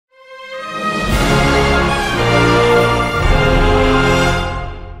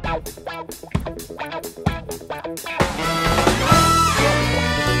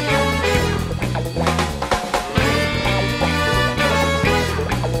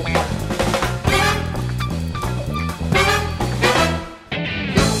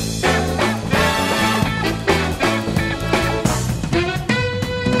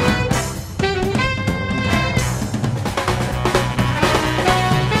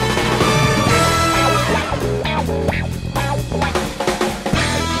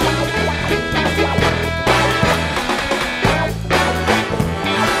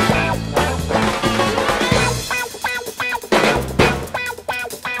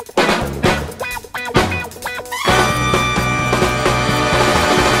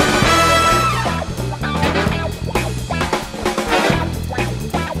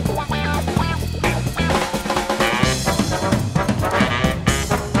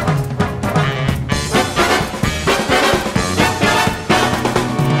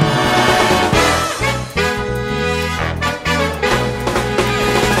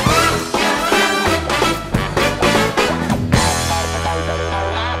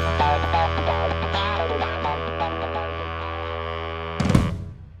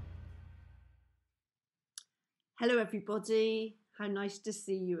everybody. How nice to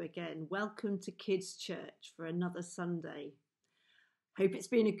see you again. Welcome to Kidz Church for another Sunday. Hope it's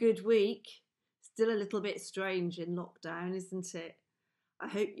been a good week. Still a little bit strange in lockdown, isn't it? I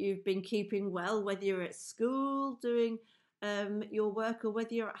hope you've been keeping well, whether you're at school doing your work or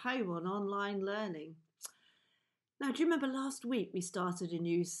whether you're at home on online learning. Now, do you remember last week we started a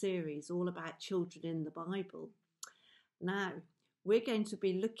new series all about children in the Bible? Now, we're going to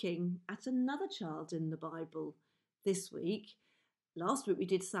be looking at another child in the Bible this week. Last week we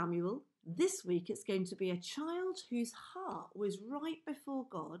did Samuel. This week it's going to be a child whose heart was right before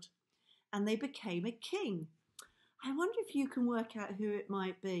God and they became a king. I wonder if you can work out who it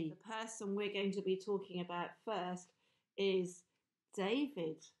might be. The person we're going to be talking about first is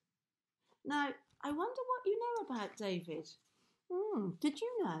David. Now, I wonder what you know about David. Did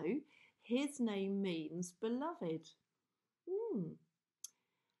you know his name means beloved?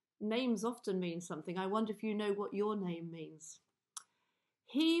 Names often mean something. I wonder if you know what your name means.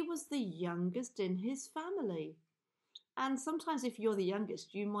 He was the youngest in his family. And sometimes if you're the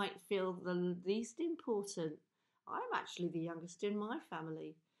youngest, you might feel the least important. I'm actually the youngest in my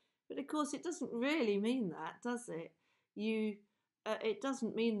family. But of course, it doesn't really mean that, does it? It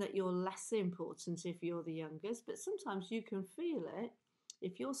doesn't mean that you're less important if you're the youngest, but sometimes you can feel it.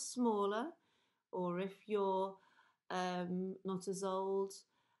 If you're smaller or if you're not as old,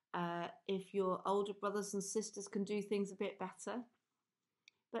 if your older brothers and sisters can do things a bit better.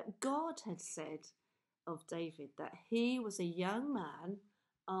 But God had said of David that he was a young man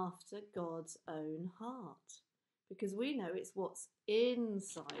after God's own heart, because we know it's what's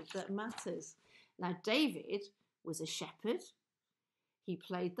inside that matters. Now, David was a shepherd. He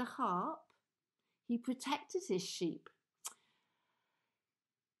played the harp. He protected his sheep.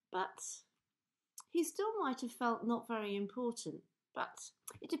 But he still might have felt not very important. But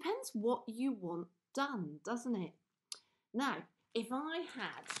it depends what you want done, doesn't it? Now, if I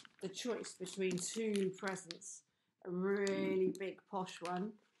had the choice between two presents, a really big posh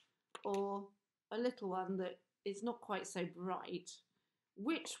one or a little one that is not quite so bright,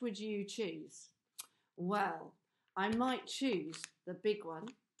 which would you choose? Well, I might choose the big one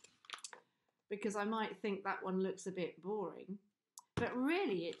because I might think that one looks a bit boring. But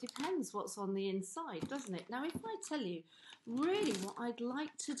really, it depends what's on the inside, doesn't it? Now, if I tell you, really what I'd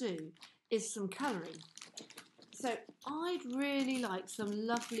like to do is some colouring. So I'd really like some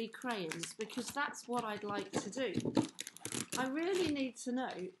lovely crayons because that's what I'd like to do. I really need to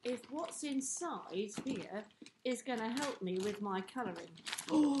know if what's inside here is going to help me with my colouring.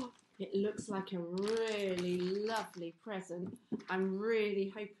 Oh, it looks like a really lovely present. I'm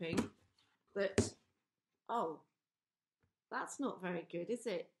really hoping that... Oh, that's not very good, is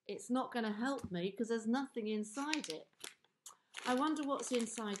it? It's not going to help me because there's nothing inside it. I wonder what's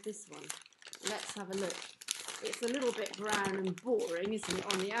inside this one. Let's have a look. It's a little bit brown and boring, isn't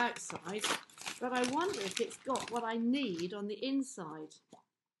it, on the outside? But I wonder if it's got what I need on the inside.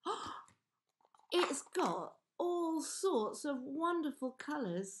 It's got all sorts of wonderful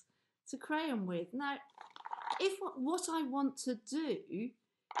colours to crayon with. Now, if what I want to do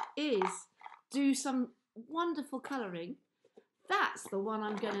is do some wonderful colouring, that's the one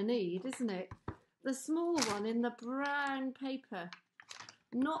I'm going to need, isn't it? The small one in the brown paper,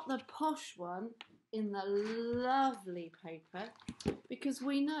 not the posh one in the lovely paper, because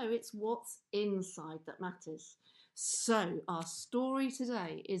we know it's what's inside that matters. So our story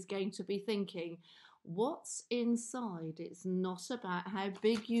today is going to be thinking, what's inside? It's not about how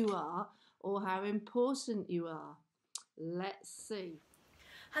big you are or how important you are. Let's see.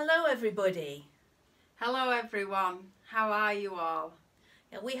 Hello everybody. Hello everyone, how are you all?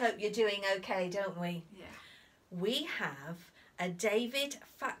 Yeah, we hope you're doing okay, don't we? Yeah. We have a David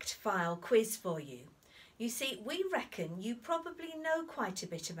fact file quiz for you. You see, we reckon you probably know quite a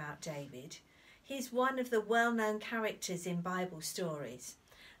bit about David. He's one of the well-known characters in Bible stories,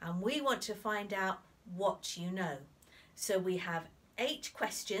 and we want to find out what you know. So we have 8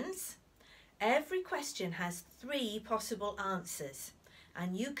 questions. Every question has 3 possible answers,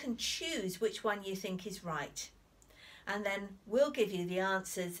 and you can choose which one you think is right. And then we'll give you the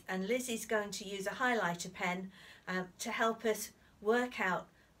answers, and Lizzie's going to use a highlighter pen to help us work out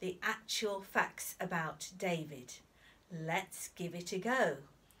the actual facts about David. Let's give it a go.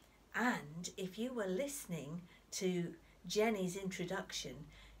 And if you were listening to Jenny's introduction,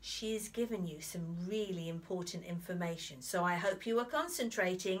 she's given you some really important information. So I hope you were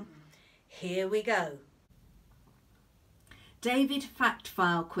concentrating. Here we go. David fact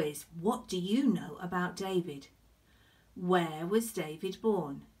file quiz. What do you know about David? Where was David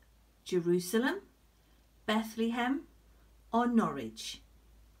born? Jerusalem, Bethlehem or Norwich?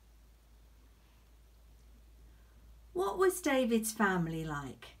 What was David's family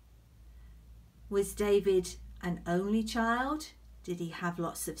like? Was David an only child? Did he have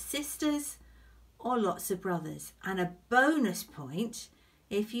lots of sisters or lots of brothers? And a bonus point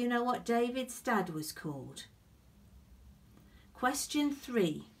if you know what David's dad was called. Question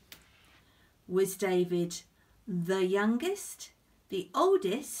 3. Was David the youngest, the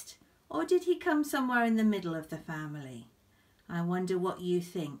oldest, or did he come somewhere in the middle of the family? I wonder what you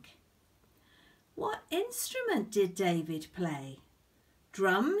think. What instrument did David play?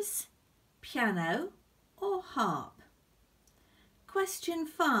 Drums, piano, or harp? Question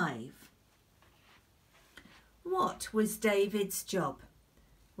 5. What was David's job?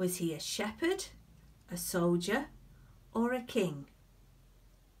 Was he a shepherd, a soldier, or a king?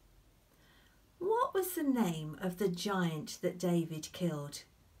 What was the name of the giant that David killed?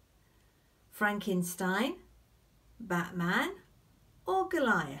 Frankenstein, Batman, or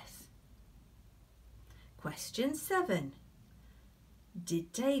Goliath? Question 7.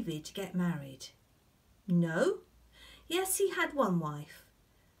 Did David get married? No. Yes, he had one wife.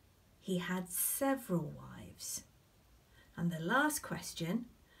 He had several wives. And the last question,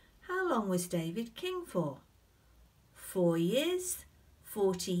 how long was David king for? 4 years,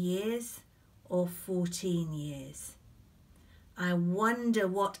 40 years, or 14 years? I wonder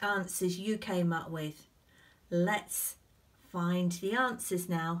what answers you came up with. Let's find the answers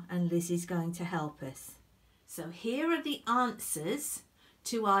now, and Lizzie's going to help us. So here are the answers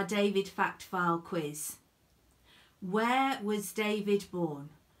to our David Fact File quiz. Where was David born?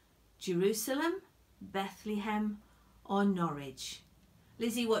 Jerusalem, Bethlehem, or Norwich?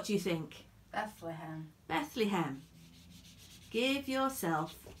 Lizzie, what do you think? Bethlehem. Bethlehem. Give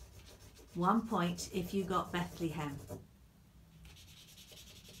yourself 1 point if you got Bethlehem.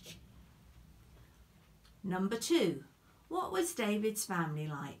 Number 2. What was David's family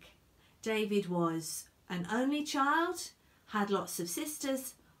like? David was an only child, had lots of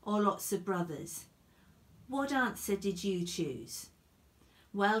sisters, or lots of brothers. What answer did you choose?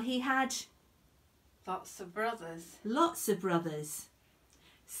 Well, he had Lots of brothers. lots of brothers.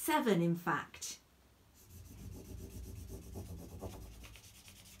 7, in fact.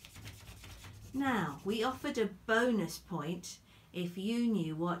 Now, we offered a bonus point if you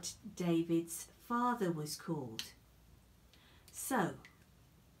knew what David's father was called. So,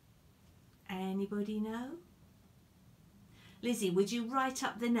 anybody know? Lizzie, would you write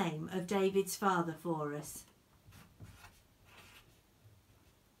up the name of David's father for us?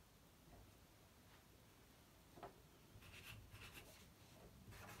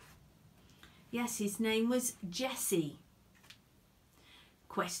 Yes, his name was Jesse.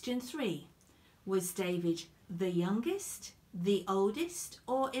 Question 3. Was David the youngest, the oldest,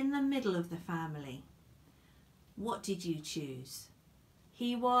 or in the middle of the family? What did you choose?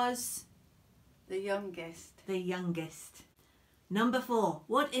 He was The youngest. the youngest. Number 4.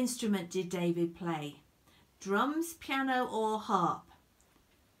 What instrument did David play? Drums, piano, or harp?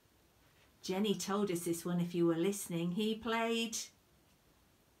 Jenny told us this one if you were listening. He played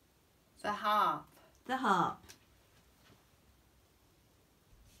The harp. the harp.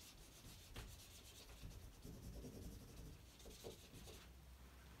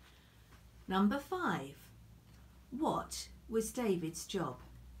 Number 5. What was David's job?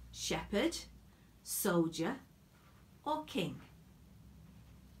 Shepherd, soldier, or king?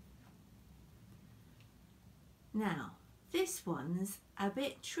 Now, this one's a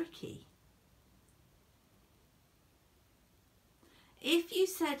bit tricky. If you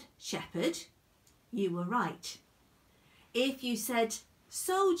said shepherd, you were right. If you said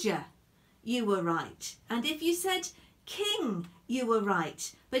soldier, you were right. And if you said king, you were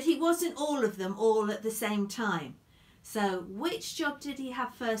right. But he wasn't all of them all at the same time. So which job did he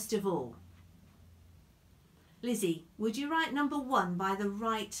have first of all? Lizzie, would you write number 1 by the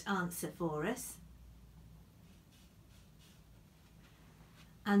right answer for us?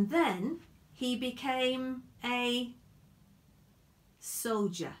 And then he became a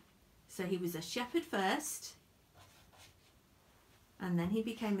soldier. So he was a shepherd first, and then he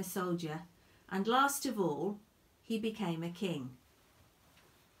became a soldier, and last of all, he became a king.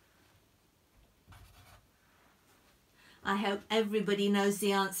 I hope everybody knows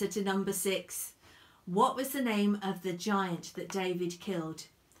the answer to number 6. What was the name of the giant that David killed?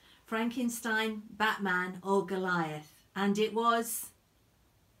 Frankenstein, Batman, or Goliath? And it was...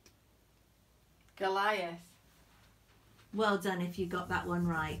 Goliath. Well done if you got that one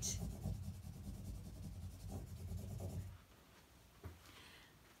right.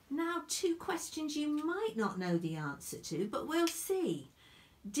 Now, 2 questions you might not know the answer to, but we'll see.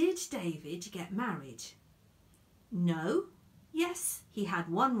 Did David get married? No. Yes, he had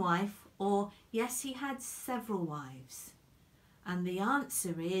one wife, Or, yes, he had several wives. And the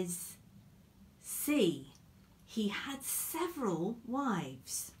answer is C. He had several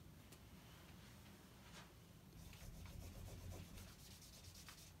wives.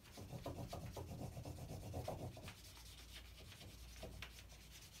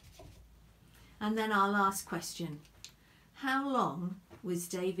 And then our last question. How long was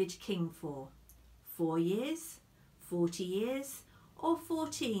David king for? 4 years, 40 years, or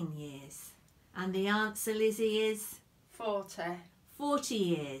 14 years? And the answer, Lizzie, is 40. 40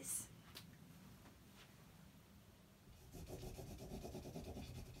 years.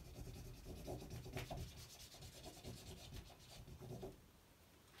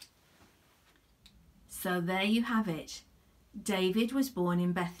 So there you have it. David was born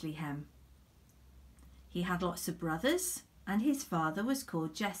in Bethlehem. He had lots of brothers, and his father was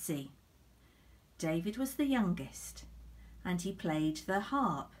called Jesse. David was the youngest, and he played the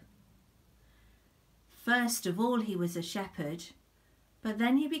harp. First of all, he was a shepherd, but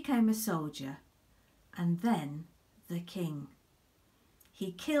then he became a soldier, and then the king.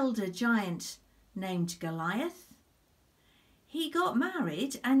 He killed a giant named Goliath. He got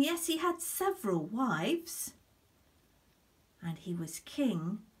married, and yes, he had several wives, and he was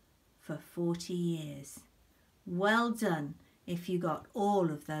king for 40 years. Well done if you got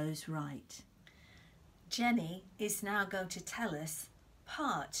all of those right. Jenny is now going to tell us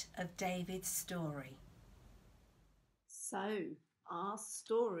part of David's story. So, our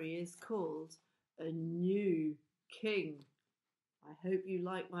story is called A New King. I hope you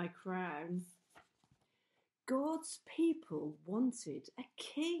like my crown. God's people wanted a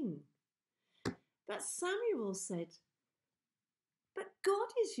king. But Samuel said, "But God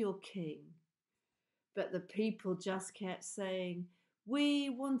is your king." But the people just kept saying, "We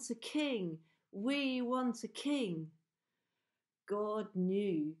want a king. We want a king." God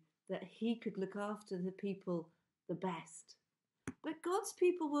knew that he could look after the people the best. But God's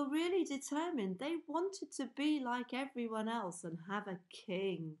people were really determined. They wanted to be like everyone else and have a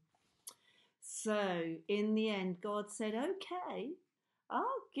king. So in the end, God said, "Okay,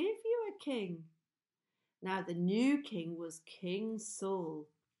 I'll give you a king." Now the new king was King Saul.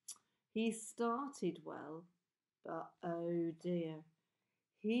 He started well, but oh dear,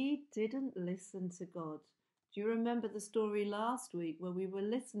 he didn't listen to God. Do you remember the story last week where we were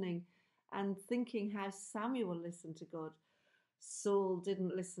listening and thinking how Samuel listened to God? Saul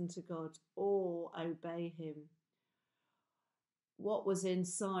didn't listen to God or obey him. What was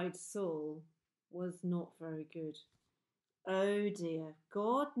inside Saul was not very good. Oh dear,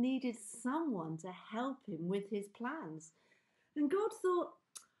 God needed someone to help him with his plans. And God thought,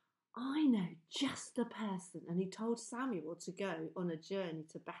 "I know just the person." And he told Samuel to go on a journey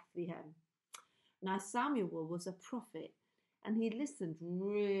to Bethlehem. Now Samuel was a prophet and he listened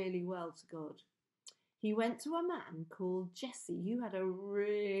really well to God. He went to a man called Jesse who had a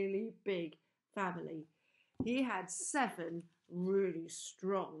really big family. He had 7 really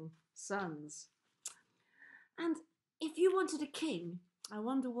strong sons. And if you wanted a king, I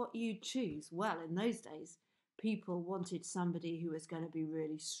wonder what you'd choose. Well, in those days, people wanted somebody who was going to be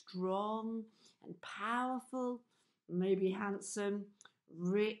really strong and powerful, maybe handsome,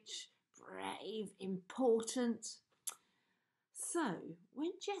 rich, brave, important. So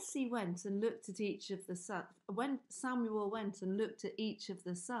when Jesse went and looked at each of the sons, when Samuel went and looked at each of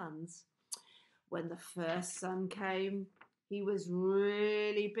the sons, when the first son came, he was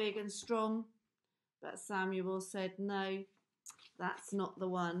really big and strong. But Samuel said, "No, that's not the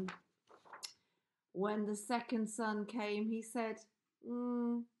one." When the second son came, he said,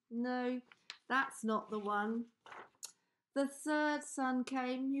 "No, that's not the one." The third son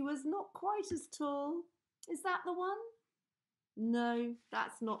came, he was not quite as tall. "Is that the one?" "No,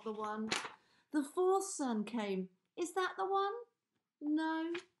 that's not the one." The fourth son came. "Is that the one?"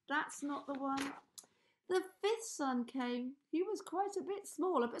 "No, that's not the one." The fifth son came. He was quite a bit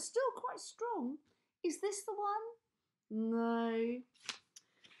smaller, but still quite strong. "Is this the one?" "No."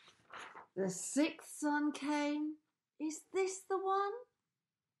 The sixth son came. "Is this the one?"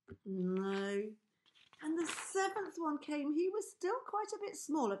 "No." And the seventh one came. He was still quite a bit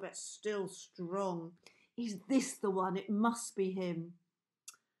smaller, but still strong. "Is this the one? It must be him."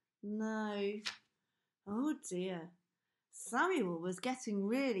 "No." Oh dear. Samuel was getting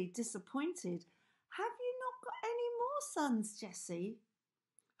really disappointed. "Have you not got any more sons, Jesse?"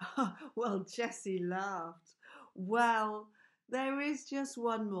 Well, Jesse laughed. "Well, there is just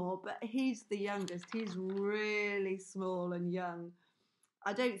one more, but he's the youngest. He's really small and young.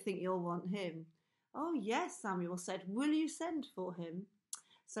 I don't think you'll want him." "Oh, yes," Samuel said. "Will you send for him?"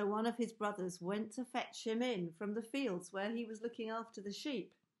 So one of his brothers went to fetch him in from the fields where he was looking after the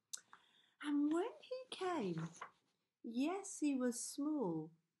sheep. And when he came, yes, he was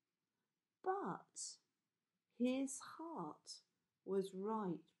small, but his heart was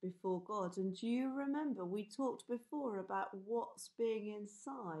right before God. And do you remember we talked before about what's being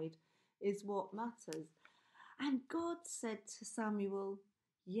inside is what matters? And God said to Samuel,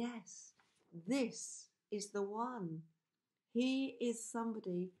 yes, this is the one. He is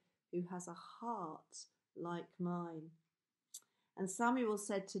somebody who has a heart like mine. And Samuel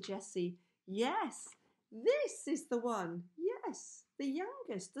said to Jesse, yes, this is the one. Yes, the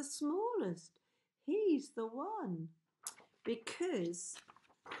youngest, the smallest. He's the one. Because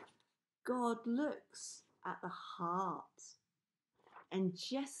God looks at the heart. And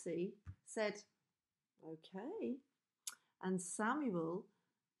Jesse said, okay. And Samuel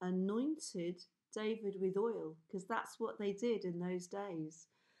anointed David with oil, because that's what they did in those days.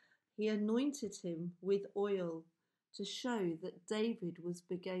 He anointed him with oil to show that David was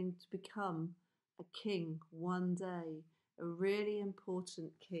beginning to become a king one day, a really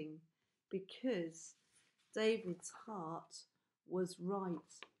important king, because David's heart was right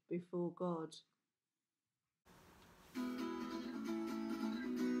before God.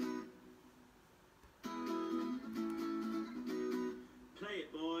 Play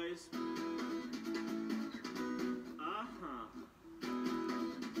it, boys.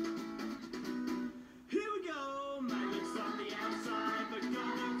 Here we go. Man looks on the outside, but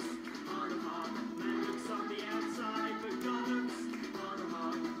God looks on the heart. Man looks on the outside, but God looks on the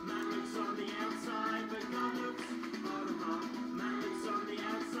heart. Man looks on the outside, but God looks on the heart. Man looks on the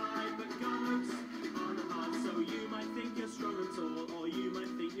outside, but God looks on the heart. So you might think you're strong and tall, or you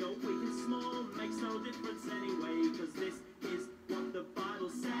might think you're weak and small. Makes no difference anyway, because this is what the Bible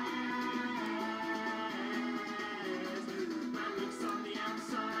says. Man looks on the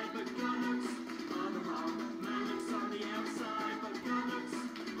outside, but God looks on the heart. Man looks on the outside, but God looks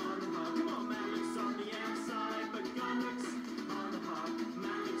on the heart. Come on, man looks on the outside, but God looks on the heart.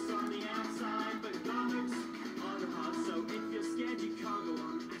 Man looks on the outside, but God looks on the heart. So if you're scared, you can't go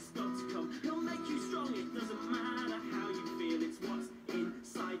on. Ask God to come. He'll make you strong. It doesn't matter how you feel. It's what's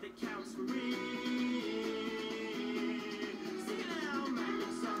inside that counts for real. Sing it out. Man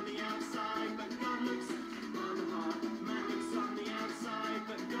looks on the outside, but God looks on the heart. Man looks on the outside,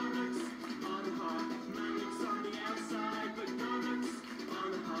 but God looks on the heart. Man looks on the outside, but God looks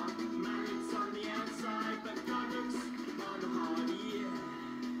on the heart. Man looks on the outside, but God looks on the heart. Yeah.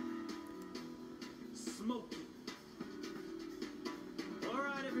 Smoking. All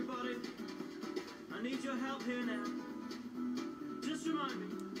right, everybody. I need your help here now. Just remind me,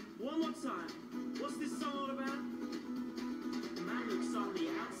 one more time, what's this song all about? Man looks on the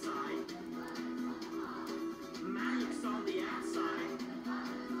outside. Man looks on the outside.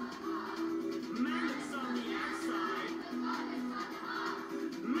 Man looks on the outside.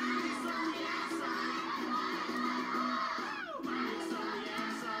 Man looks on the outside. Man looks on the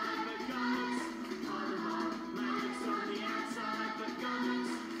outside, but God looks on the heart. Man looks on the outside, but God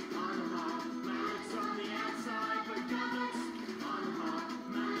looks on the heart. Man looks on the outside, but God looks on the heart.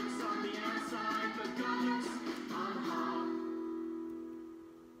 Man looks on the outside, but God looks on the heart.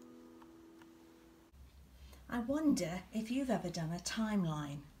 I wonder if you've ever done a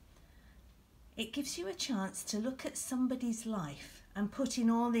timeline. It gives you a chance to look at somebody's life and put in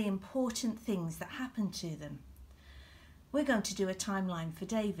all the important things that happened to them. We're going to do a timeline for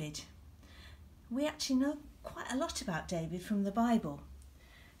David. We actually know quite a lot about David from the Bible,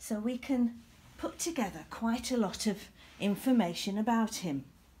 so we can put together quite a lot of information about him.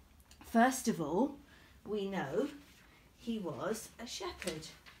 First of all, we know he was a shepherd,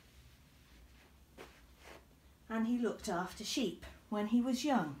 and he looked after sheep when he was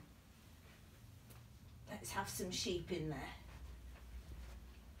young. Let's have some sheep in there.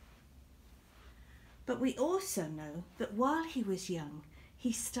 But we also know that while he was young,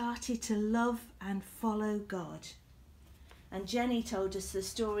 he started to love and follow God. And Jenny told us the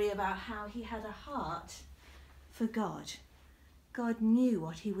story about how he had a heart for God. God knew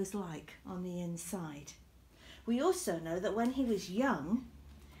what he was like on the inside. We also know that when he was young,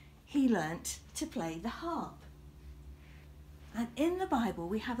 he learnt to play the harp. And in the Bible,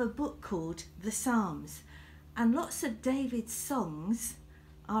 we have a book called the Psalms, and lots of David's songs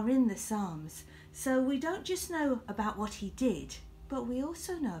are in the Psalms. So we don't just know about what he did, but we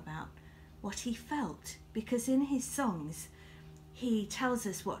also know about what he felt, because in his songs, he tells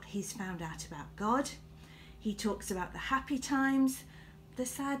us what he's found out about God. He talks about the happy times, the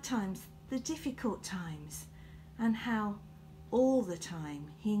sad times, the difficult times, and how all the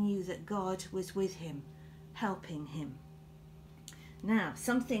time he knew that God was with him, helping him. Now,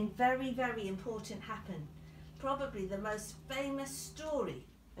 something very, very important happened. Probably the most famous story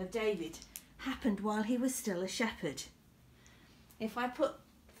of David happened while he was still a shepherd. If I put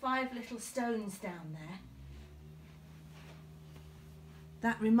 5 little stones down there,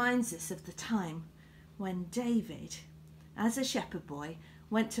 that reminds us of the time when David, as a shepherd boy,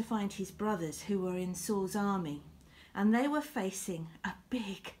 went to find his brothers who were in Saul's army, and they were facing a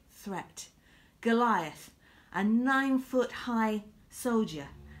big threat. Goliath, a 9-foot-high soldier,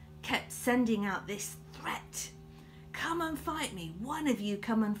 kept sending out this threat. Come and fight me. One of you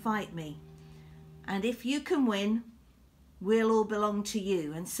come and fight me. And if you can win, we'll all belong to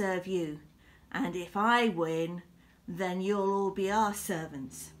you and serve you. And if I win, then you'll all be our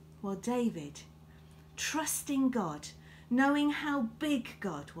servants. Well, David, trusting God, knowing how big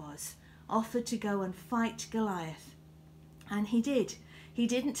God was, offered to go and fight Goliath. And he did. He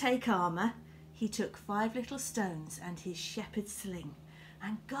didn't take armour. He took 5 little stones and his shepherd's sling.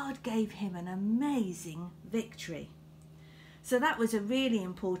 And God gave him an amazing victory. So that was a really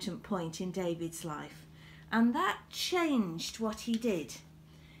important point in David's life. And that changed what he did.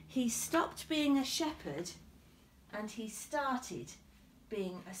 He stopped being a shepherd and he started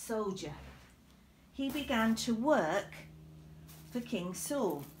being a soldier. He began to work for King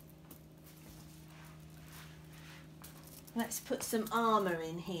Saul. Let's put some armour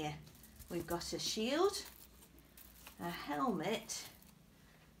in here. We've got a shield, a helmet,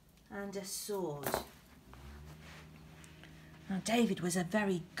 and a sword. Now, David was a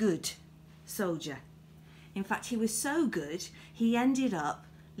very good soldier. In fact, he was so good, he ended up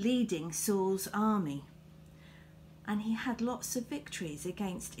leading Saul's army. And he had lots of victories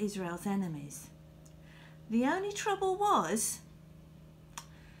against Israel's enemies. The only trouble was,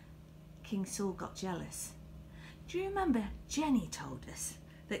 King Saul got jealous. Do you remember Jenny told us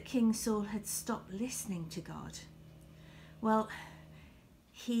that King Saul had stopped listening to God? Well,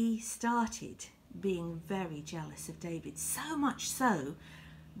 he started being very jealous of David, so much so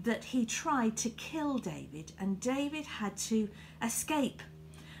that he tried to kill David, and David had to escape.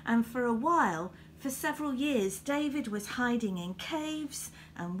 And for a while, for several years, David was hiding in caves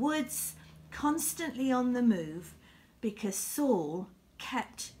and woods, constantly on the move, because Saul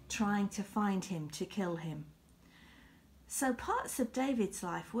kept trying to find him to kill him. So parts of David's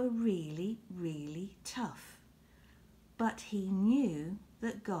life were really, really tough. But he knew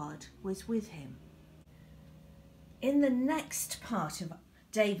that God was with him. In the next part of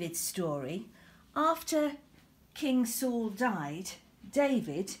David's story, after King Saul died,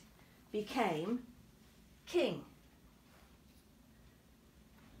 David became king.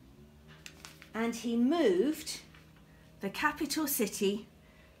 And he moved the capital city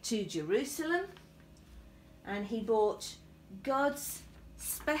to Jerusalem, and he brought God's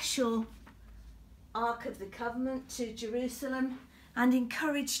special Ark of the Covenant to Jerusalem and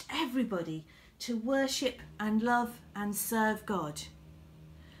encouraged everybody to worship and love and serve God.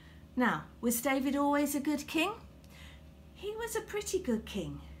 Now, was David always a good king? He was a pretty good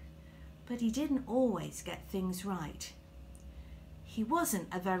king, but he didn't always get things right. He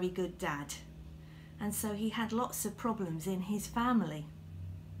wasn't a very good dad, and so he had lots of problems in his family.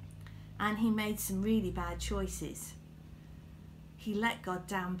 And he made some really bad choices. He let God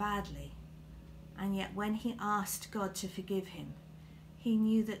down badly, and yet when he asked God to forgive him, he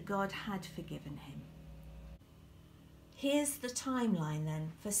knew that God had forgiven him. Here's the timeline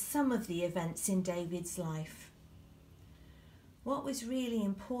then for some of the events in David's life. What was really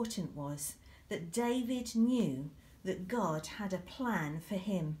important was that David knew that God had a plan for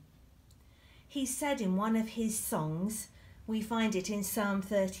him. He said in one of his songs, we find it in Psalm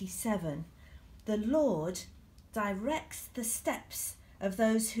 37, "The Lord directs the steps of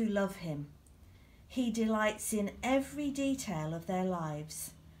those who love him. He delights in every detail of their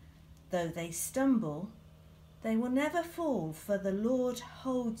lives. Though they stumble, they will never fall, for the Lord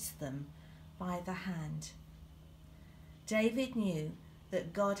holds them by the hand." David knew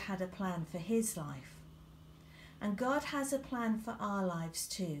that God had a plan for his life. And God has a plan for our lives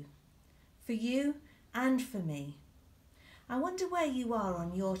too. For you and for me. I wonder where you are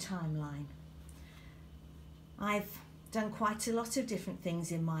on your timeline. I've done quite a lot of different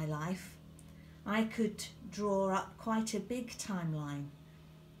things in my life. I could draw up quite a big timeline.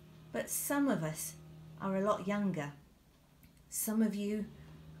 But some of us are a lot younger. Some of you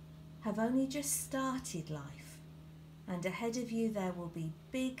have only just started life. And ahead of you there will be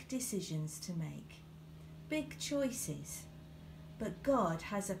big decisions to make. Big choices. But God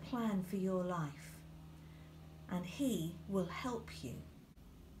has a plan for your life. And he will help you.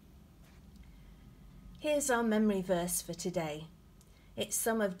 Here's our memory verse for today. It's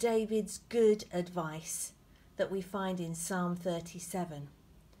some of David's good advice that we find in Psalm 37.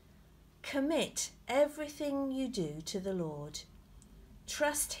 Commit everything you do to the Lord.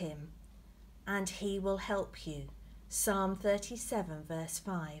 Trust him and he will help you. Psalm 37 verse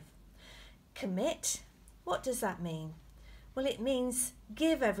 5. Commit? What does that mean? Well, it means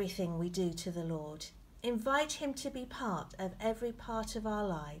give everything we do to the Lord. Invite him to be part of every part of our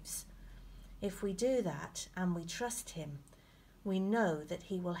lives. If we do that and we trust him, we know that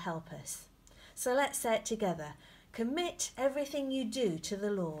he will help us. So let's say it together. Commit everything you do to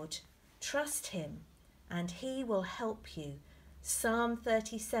the Lord. Trust him and he will help you. Psalm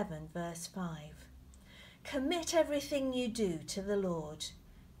 37 verse 5. Commit everything you do to the Lord.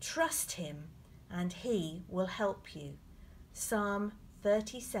 Trust him and he will help you. Psalm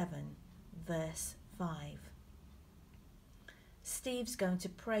 37 verse 5. Steve's going to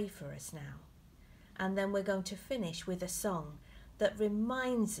pray for us now, and then we're going to finish with a song that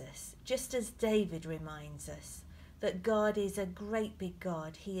reminds us, just as David reminds us, that God is a great big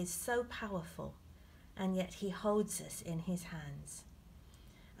God. He is so powerful, and yet he holds us in his hands.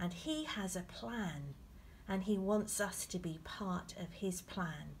 And he has a plan, and he wants us to be part of his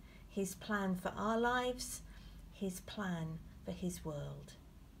plan for our lives, his plan for his world.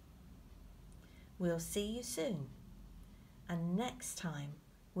 We'll see you soon, and next time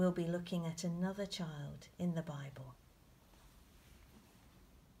we'll be looking at another child in the Bible.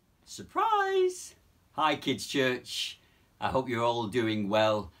 Surprise! Hi Kidz Church, I hope you're all doing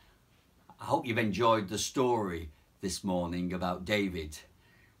well. I hope you've enjoyed the story this morning about David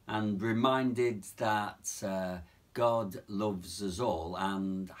and reminded that God loves us all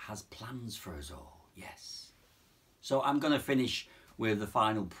and has plans for us all, yes. So I'm going to finish with the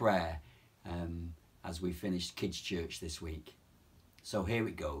final prayer as we finished Kidz Church this week. So here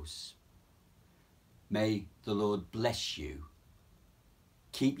it goes. May the Lord bless you,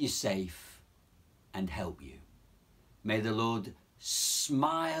 keep you safe and help you. May the Lord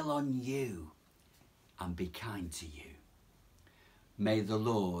smile on you and be kind to you. May the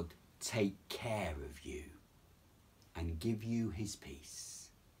Lord take care of you and give you his peace.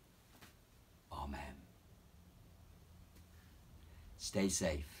 Amen. Stay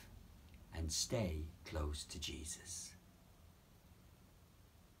safe and stay close to Jesus.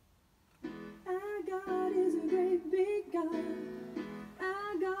 Our God is a great big God.